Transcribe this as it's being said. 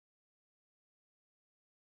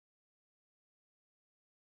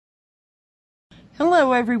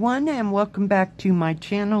Hello everyone, and welcome back to my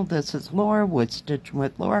channel. This is Laura with Stitching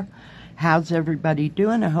with Laura. How's everybody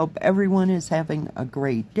doing? I hope everyone is having a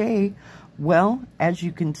great day. Well, as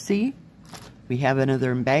you can see, we have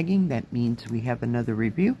another unbagging. That means we have another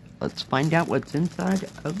review. Let's find out what's inside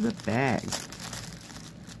of the bag.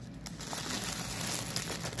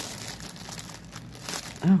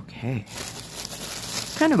 Okay.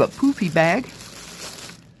 Kind of a poofy bag.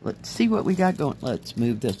 Let's see what we got going. Let's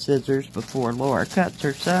move the scissors before Laura cuts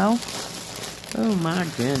herself. Oh my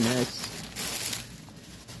goodness.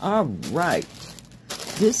 Alright.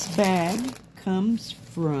 This bag comes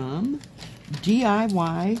from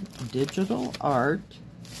DIYDigitalArt.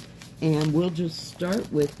 And we'll just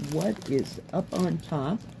start with what is up on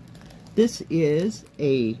top. This is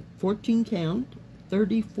a 14 count,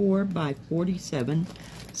 34 by 47,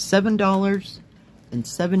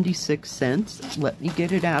 $7.76. Let me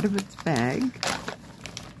get it out of its bag.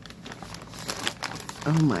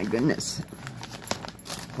 Oh my goodness.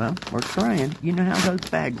 Well, we're trying. You know how those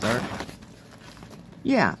bags are.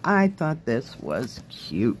 Yeah, I thought this was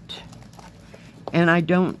cute. And I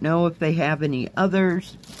don't know if they have any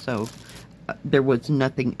others, so there was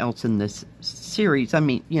nothing else in this series. I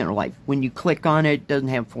mean, you know, like when you click on it, it doesn't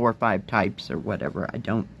have 4 or 5 types or whatever, I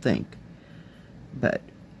don't think. But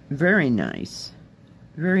very nice.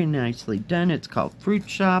 Very nicely done. It's called Fruit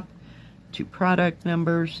Shop. 2 product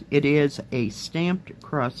numbers. It is a stamped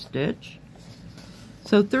cross stitch.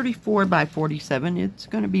 So 34 by 47. It's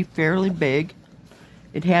going to be fairly big.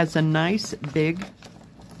 It has a nice big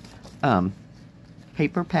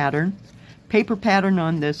paper pattern. Paper pattern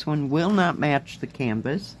on this one will not match the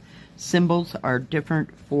canvas. Symbols are different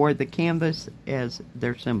for the canvas as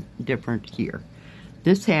they're some different here.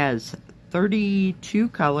 This has 32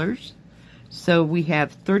 colors. So we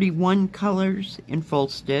have 31 colors in full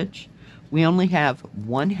stitch. We only have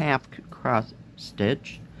 1/2 cross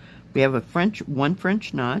stitch. We have one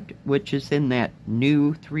French knot, which is in that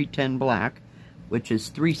new 310 black, which is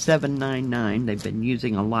 3799. They've been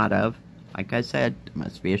using a lot of. Like I said, there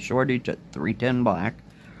must be a shortage at 310 black.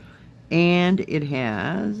 And it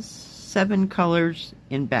has 7 colors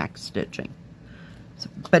in back stitching.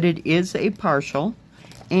 But it is a partial.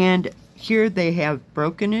 And here they have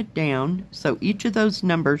broken it down, so each of those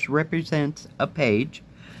numbers represents a page.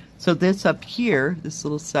 So this up here, this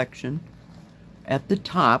little section at the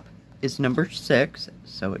top is number 6,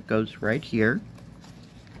 so it goes right here.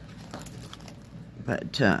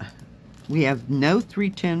 But we have no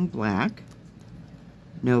 310 black,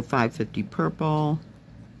 no 550 purple,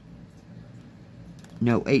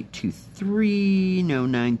 no 823, no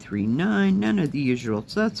 939, none of the usual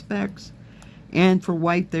suspects. And for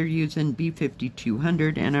white, they're using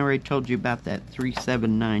B5200, and I already told you about that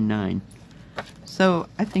 3799. So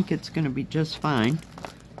I think it's going to be just fine.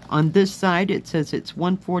 On this side, it says it's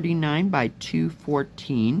 149 by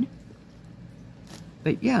 214.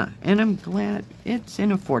 But yeah, and I'm glad it's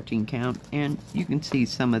in a 14 count, and you can see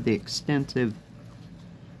some of the extensive,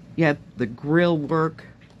 the grill work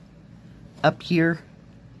up here.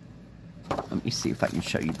 Let me see if I can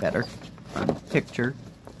show you better on the picture.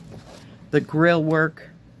 The grill work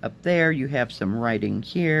up there, you have some writing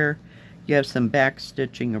here, you have some back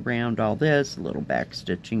stitching around all this, a little back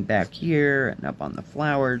stitching back here, and up on the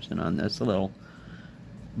flowers, and on this little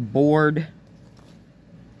board.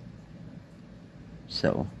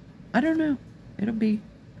 So, I don't know, it'll be, it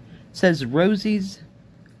says Rosie's,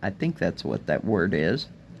 I think that's what that word is,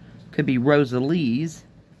 could be Rosalie's,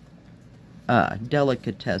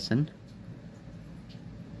 delicatessen,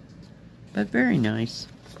 but very nice.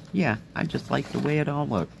 Yeah, I just like the way it all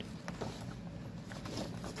looked.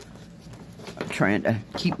 I'm trying to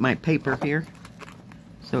keep my paper here,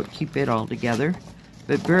 so keep it all together.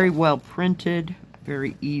 But very well printed,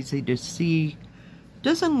 very easy to see.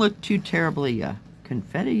 Doesn't look too terribly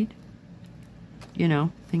confettied. You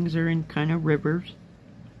know, things are in kind of rivers.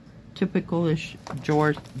 Typical-ish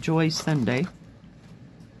Joy Sunday.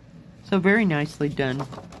 So very nicely done.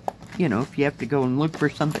 You know, if you have to go and look for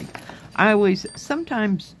something. I always,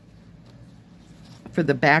 sometimes, for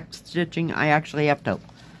the back stitching, I actually have to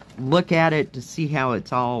look at it to see how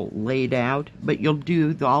it's all laid out. But you'll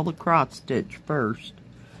do all the cross stitch first,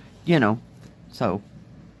 you know, so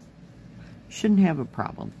shouldn't have a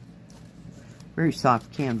problem. Very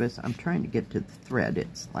soft canvas. I'm trying to get to the thread.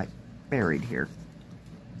 It's like buried here.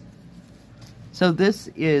 So this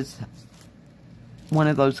is one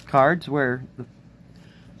of those cards where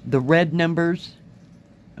the red numbers,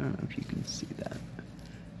 I don't know if you can see that.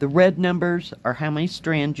 The red numbers are how many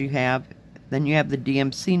strands you have. Then you have the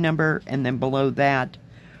DMC number, and then below that,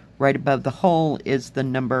 right above the hole, is the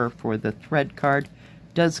number for the thread card.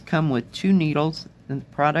 Does come with 2 needles, and the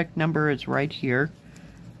product number is right here.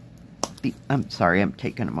 I'm sorry, I'm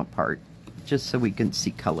taking them apart just so we can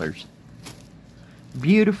see colors.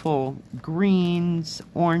 Beautiful greens,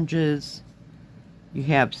 oranges. You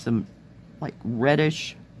have some like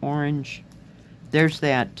reddish orange. There's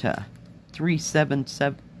that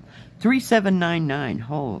 3799.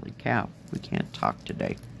 Holy cow, we can't talk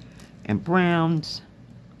today. And browns,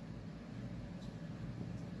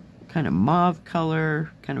 kind of mauve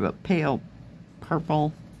color, kind of a pale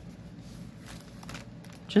purple.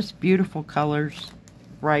 Just beautiful colors,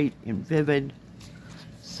 bright and vivid.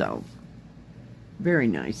 So, very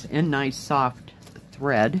nice. And nice soft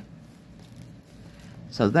thread.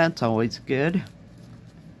 So that's always good.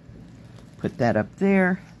 Put that up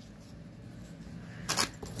there.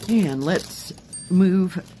 And let's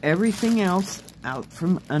move everything else out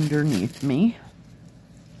from underneath me.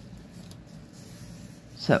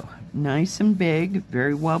 So, nice and big,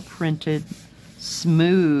 very well printed.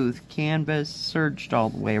 Smooth canvas, serged all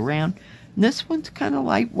the way around. And this one's kind of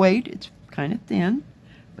lightweight. It's kind of thin,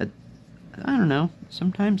 but I don't know.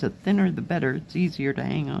 Sometimes the thinner the better. It's easier to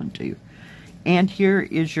hang on to. And here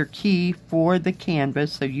is your key for the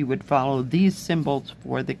canvas, so you would follow these symbols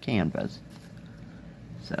for the canvas.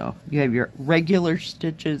 So you have your regular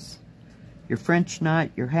stitches, your French knot,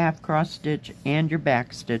 your half cross stitch, and your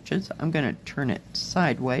back stitches. I'm going to turn it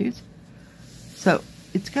sideways. So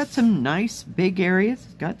it's got some nice big areas.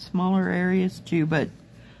 It's got smaller areas too, but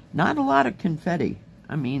not a lot of confetti.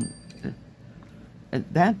 I mean,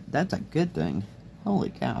 that's a good thing. Holy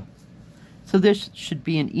cow. So this should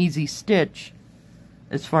be an easy stitch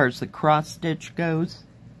as far as the cross stitch goes.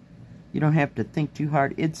 You don't have to think too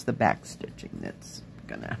hard. It's the back stitching that's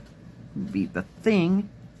gonna be the thing.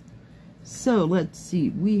 So let's see.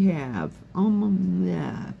 We have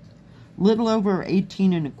little over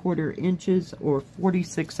 18¼ inches or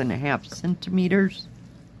 46½ centimeters.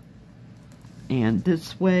 And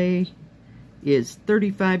this way is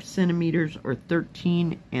 35 centimeters or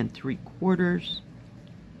 13¾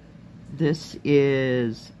 This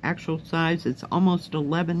is actual size. It's almost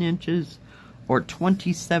 11 inches or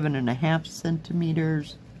 27½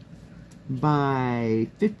 centimeters by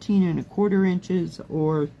 15¼ inches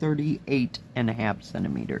or 38½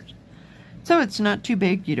 centimeters. So it's not too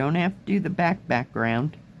big. You don't have to do the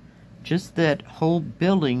background. Just that whole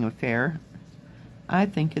building affair. I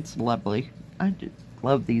think it's lovely. I just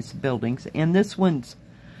love these buildings. And this one's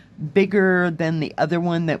bigger than the other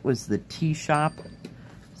one that was the tea shop.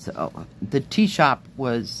 So the tea shop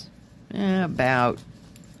was about,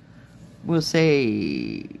 we'll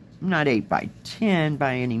say, not 8 by 10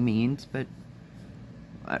 by any means, but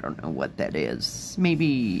I don't know what that is.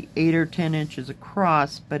 Maybe 8 or 10 inches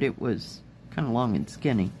across, but it was kind of long and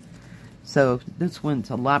skinny. So this one's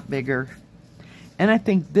a lot bigger. And I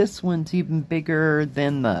think this one's even bigger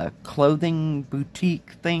than the clothing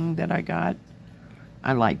boutique thing that I got.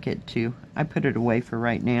 I like it too. I put it away for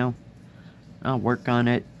right now. I'll work on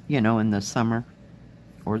it, you know, in the summer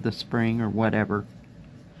or the spring or whatever.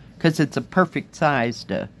 Because it's a perfect size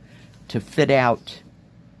to fit out,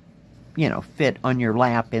 you know, fit on your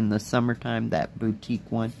lap in the summertime, that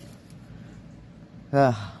boutique one.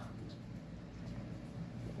 I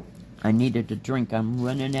needed a drink. I'm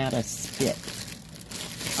running out of spit.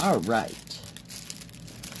 All right.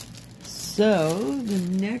 So the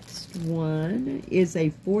next one is a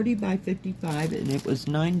 40 by 55, and it was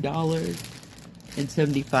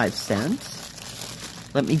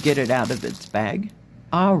 $9.75. Let me get it out of its bag.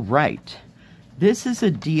 All right. This is a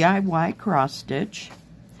DIY cross stitch.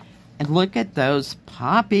 And look at those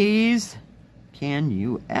poppies. Can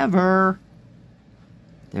you ever?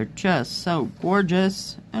 They're just so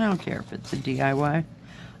gorgeous. I don't care if it's a DIY.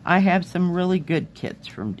 I have some really good kits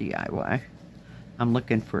from DIY. I'm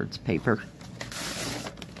looking for its paper.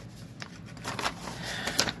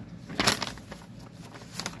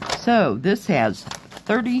 So this has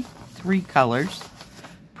 33 colors.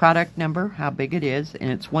 Product number, how big it is, and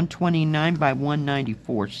it's 129 by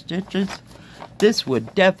 194 stitches. This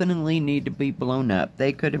would definitely need to be blown up.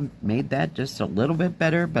 They could have made that just a little bit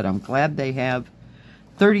better, but I'm glad they have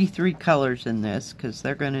 33 colors in this because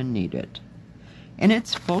they're going to need it. And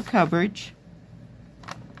it's full coverage.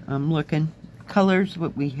 I'm looking. Colors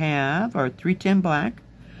what we have are 310 black.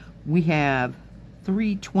 We have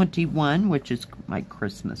 321, which is my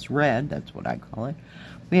Christmas red. That's what I call it.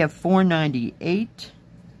 We have 498.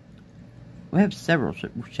 We have several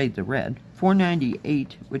shades of red.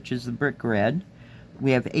 498, which is the brick red.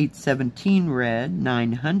 We have 817 red,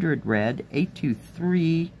 900 red,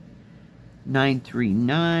 823,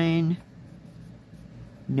 939,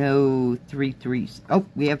 No 33. Oh,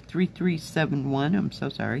 we have 3371. I'm so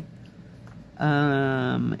sorry.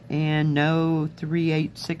 And no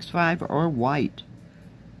 3865 or white.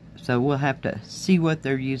 So we'll have to see what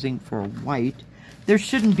they're using for white. There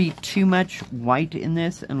shouldn't be too much white in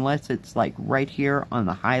this unless it's like right here on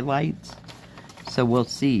the highlights. So we'll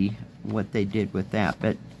see what they did with that.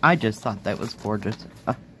 But I just thought that was gorgeous.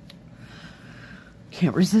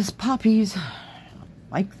 Can't resist poppies.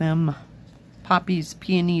 Like them. Poppies,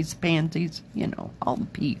 peonies, pansies, you know, all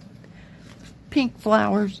the pink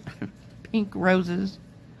flowers, pink roses.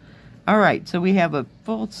 Alright, so we have a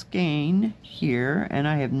full skein here, and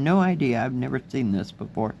I have no idea, I've never seen this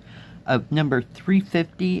before, of number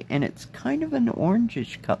 350, and it's kind of an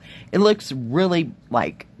orangish color. It looks really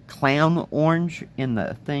like clown orange in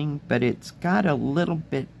the thing, but it's got a little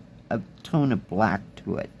bit of tone of black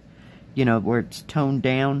to it. You know, where it's toned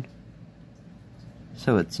down,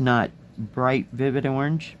 so it's not bright, vivid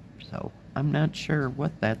orange. So I'm not sure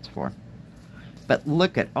what that's for. But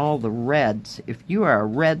look at all the reds. If you are a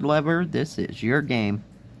red lover, this is your game.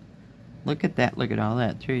 Look at that. Look at all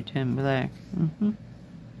that. 310 black.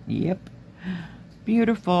 Yep.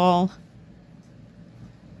 Beautiful.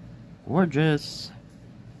 Gorgeous.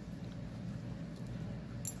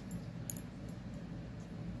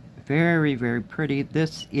 Very, very pretty.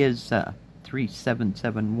 This is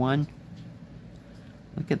 3771.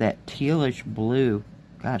 Look at that tealish blue.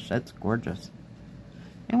 Gosh, that's gorgeous.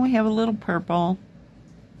 And we have a little purple.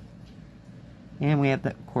 And we have,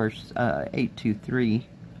 that, of course, 823.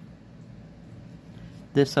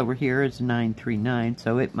 This over here is 939,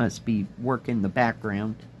 so it must be work in the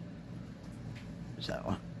background.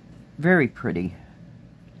 So, very pretty.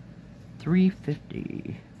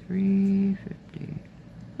 350. 350.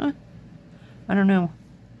 Huh. I don't know.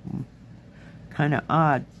 Kind of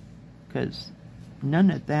odd, because none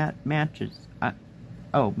of that matches.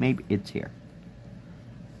 Oh, maybe it's here.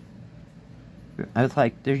 I was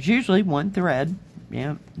like, there's usually one thread.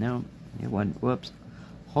 Yeah, no, it wasn't. Whoops.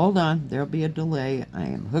 Hold on, there'll be a delay. I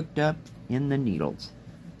am hooked up in the needles.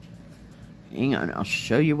 Hang on, I'll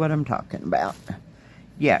show you what I'm talking about.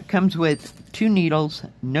 Yeah, it comes with 2 needles,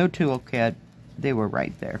 no toolkit. They were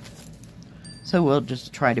right there. So we'll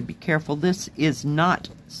just try to be careful. This is not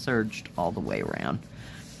serged all the way around,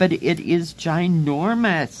 but it is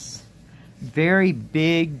ginormous. Very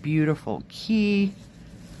big, beautiful key.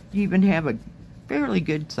 You even have a fairly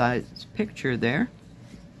good sized picture there.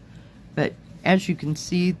 But as you can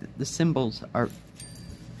see, the symbols are,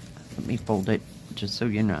 let me fold it just so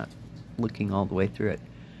you're not looking all the way through it.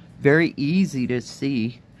 Very easy to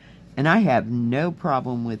see, and I have no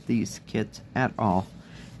problem with these kits at all.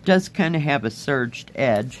 It does kind of have a serged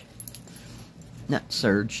edge. Not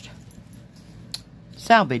serged.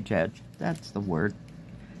 Salvage edge. That's the word.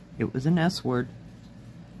 It was an S word.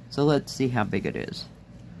 So let's see how big it is.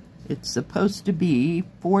 It's supposed to be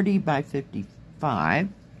 40 by 55.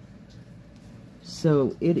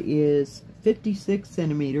 So it is 56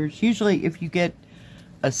 centimeters. Usually if you get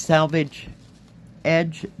a salvage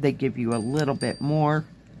edge, they give you a little bit more.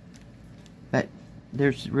 But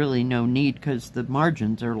there's really no need because the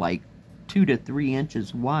margins are like 2 to 3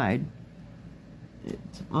 inches wide.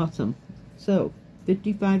 It's awesome. So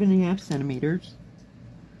 55.5 centimeters.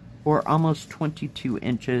 Or almost 22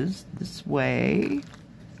 inches this way.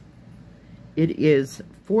 It is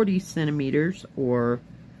 40 centimeters or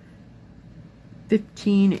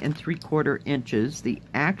 15 3/4 inches. The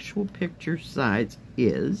actual picture size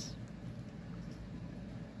is,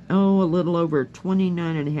 oh, a little over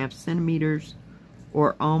 29.5 centimeters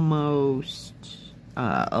or almost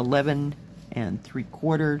 11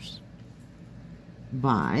 3/4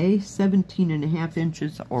 by 17.5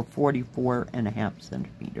 inches or 44.5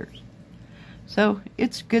 centimeters. So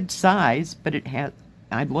it's good size, but it has,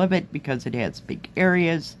 I love it because it has big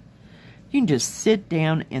areas. You can just sit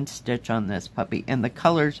down and stitch on this puppy, and the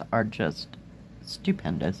colors are just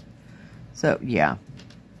stupendous. So yeah,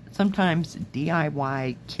 sometimes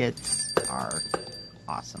DIY kits are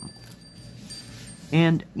awesome.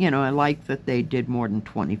 And you know, I like that they did more than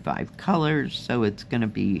 25 colors, so it's going to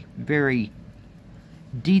be very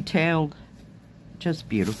detailed, just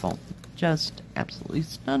beautiful, just absolutely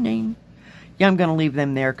stunning. Yeah, I'm going to leave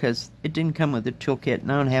them there because it didn't come with a toolkit,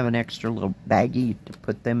 and I don't have an extra little baggie to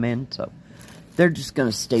put them in, so they're just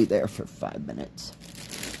going to stay there for 5 minutes.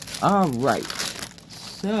 Alright,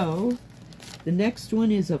 so the next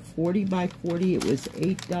one is a 40 by 40. It was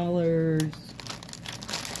 $8,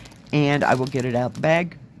 and I will get it out of the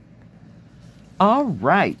bag.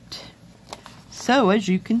 Alright. So, as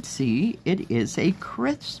you can see, it is a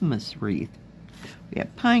Christmas wreath. We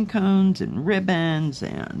have pine cones and ribbons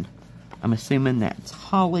and I'm assuming that's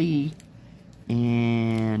holly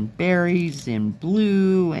and berries in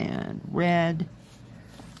blue and red.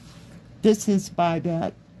 This is by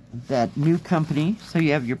that new company. So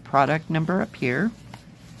you have your product number up here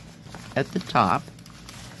at the top.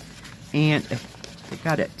 And I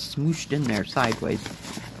got it smooshed in there sideways.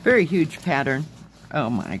 Very huge pattern. Oh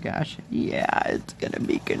my gosh. Yeah, it's going to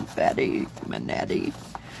be confetti, manetti.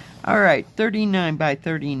 Alright, 39 by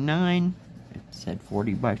 39. It said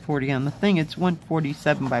 40 by 40 on the thing. It's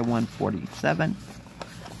 147 by 147.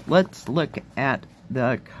 Let's look at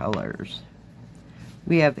the colors.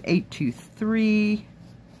 We have 823.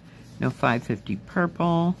 No, 550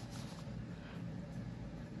 purple.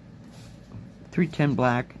 310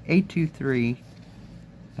 black. 823.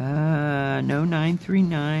 No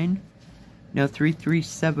 939. No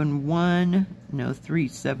 3371. No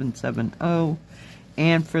 3770.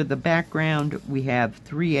 And for the background, we have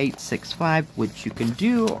 3865, which you can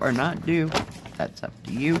do or not do. That's up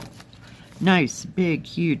to you. Nice, big,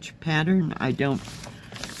 huge pattern.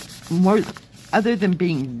 Other than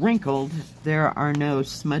being wrinkled, there are no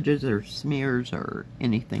smudges or smears or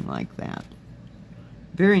anything like that.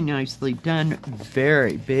 Very nicely done.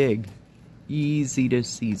 Very big, easy to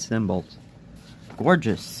see symbols.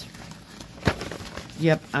 Gorgeous.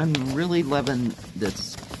 Yep, I'm really loving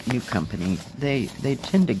this new company. They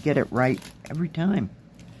tend to get it right every time.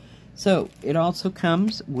 So it also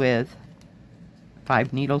comes with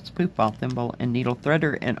 5 needles, poof ball thimble, and needle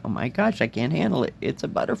threader. And oh my gosh, I can't handle it. It's a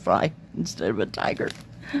butterfly instead of a tiger.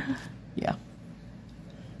 Yeah.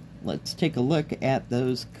 Let's take a look at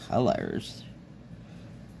those colors.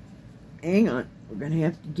 Hang on. We're going to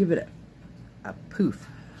have to give it a poof.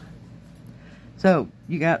 So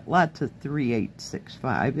you got lots of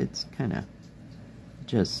 3865. It's kind of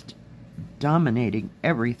just dominating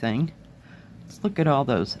everything. Let's look at all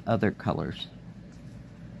those other colors.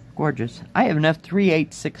 Gorgeous. I have enough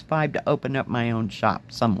 3865 to open up my own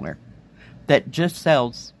shop somewhere that just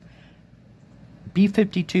sells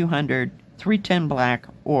B5200, 310 black,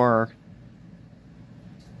 or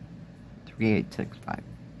 3865.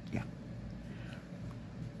 Yeah.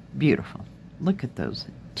 Beautiful. Look at those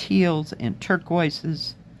teals and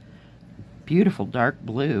turquoises. Beautiful dark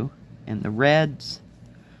blue. And the reds.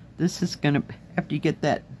 This is going to, after you get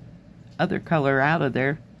that other color out of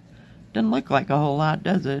there, doesn't look like a whole lot,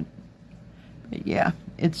 does it? But yeah,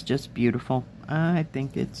 it's just beautiful. I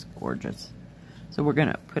think it's gorgeous. So we're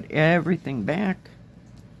going to put everything back.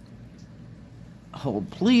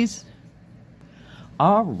 Hold, please.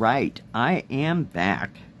 All right, I am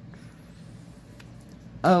back.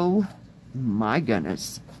 Oh my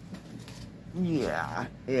goodness. Yeah,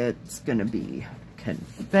 it's going to be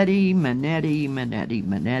confetti, manetti, manetti,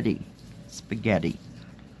 manetti, spaghetti.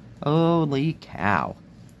 Holy cow.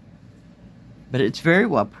 But it's very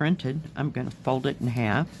well printed. I'm going to fold it in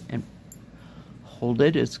half and hold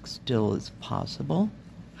it as still as possible.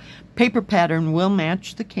 Paper pattern will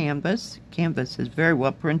match the canvas. Canvas is very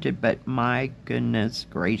well printed, but my goodness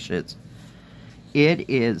gracious. It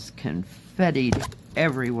is confettied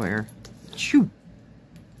everywhere. Choo!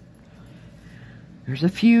 There's a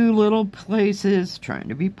few little places trying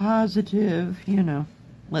to be positive, you know.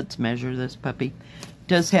 Let's measure this puppy. It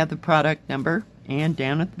does have the product number, and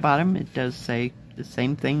down at the bottom it does say the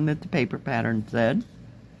same thing that the paper pattern said.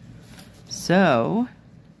 So,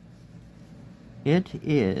 it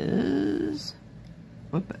is,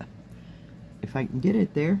 whoop, if I can get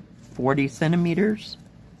it there, 40 centimeters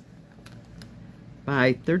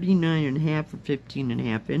by 39.5 or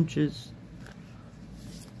 15.5 inches.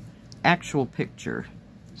 Actual picture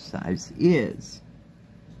size is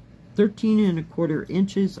 13.25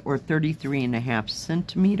 inches or 33.5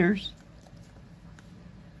 centimeters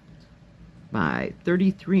by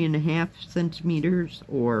 33.5 centimeters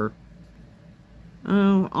or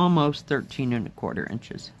almost 13.25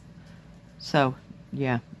 inches. So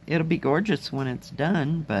yeah, it'll be gorgeous when it's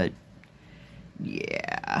done, but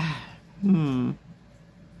yeah,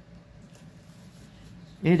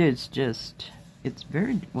 it is just, it's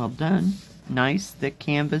very well done. Nice thick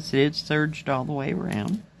canvas. It is serged all the way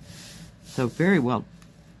around. So very well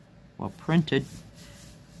printed.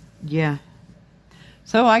 Yeah.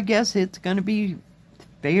 So I guess it's going to be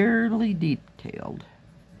fairly detailed.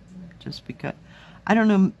 Just because, I don't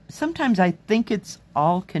know, sometimes I think it's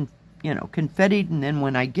all confettied, and then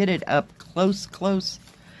when I get it up close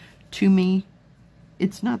to me,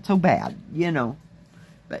 it's not so bad, you know.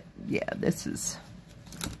 But yeah, this is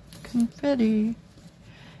confetti.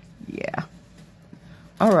 Yeah.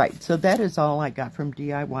 Alright, so that is all I got from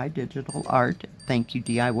DIY Digital Art. Thank you,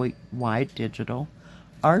 DIY Digital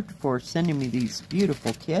Art, for sending me these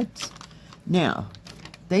beautiful kits. Now,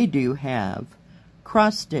 they do have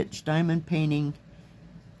cross-stitch diamond painting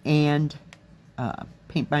and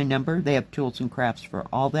paint by number. They have tools and crafts for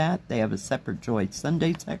all that. They have a separate Joy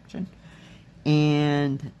Sunday section.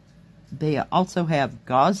 And they also have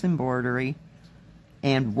gauze embroidery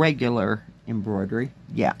and regular embroidery.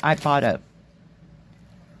 Yeah, I bought a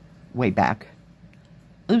way back.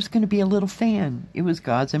 It was going to be a little fan. It was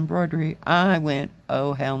gauze embroidery. I went,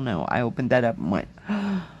 oh hell no. I opened that up and went,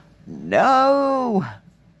 no.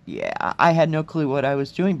 Yeah, I had no clue what I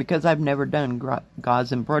was doing because I've never done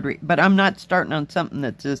gauze embroidery. But I'm not starting on something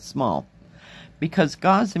that's this small. Because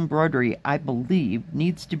gauze embroidery, I believe,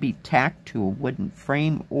 needs to be tacked to a wooden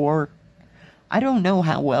frame, or I don't know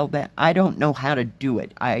how well that, I don't know how to do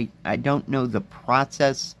it. I don't know the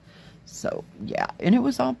process. So, yeah, and it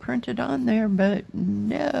was all printed on there, but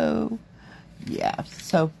no. Yeah,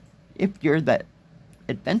 so if you're that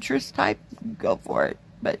adventurous type, go for it.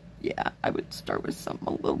 But, yeah, I would start with something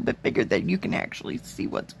a little bit bigger that you can actually see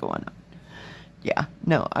what's going on. Yeah,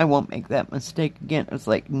 no, I won't make that mistake again. It's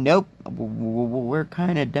like, nope, we're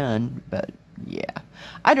kind of done. But, yeah,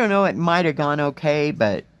 I don't know, it might have gone okay,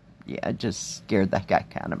 but, yeah, it just scared the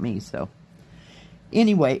heck out of me, so.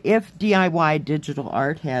 Anyway, if DIY Digital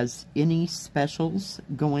Art has any specials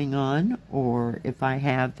going on, or if I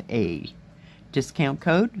have a discount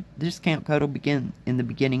code, the discount code will begin in the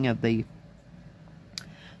beginning of the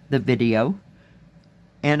video.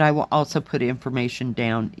 And I will also put information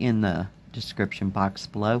down in the description box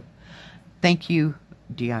below. Thank you,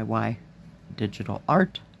 DIY Digital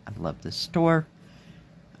Art. I love this store.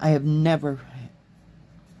 I have never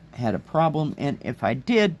had a problem, and if I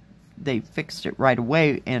did, they fixed it right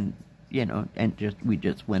away, and you know, and we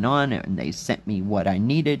just went on, and they sent me what I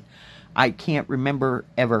needed. I can't remember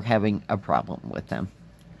ever having a problem with them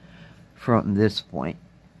from this point.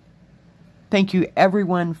 Thank you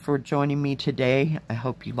everyone for joining me today. I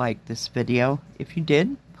hope you liked this video. If you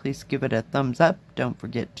did, please give it a thumbs up. Don't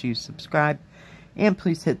forget to subscribe, and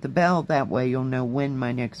please hit the bell. That way you'll know when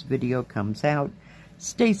my next video comes out.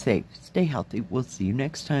 Stay safe, stay healthy. We'll see you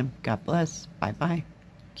next time. God bless. Bye-bye.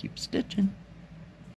 Keep stitching.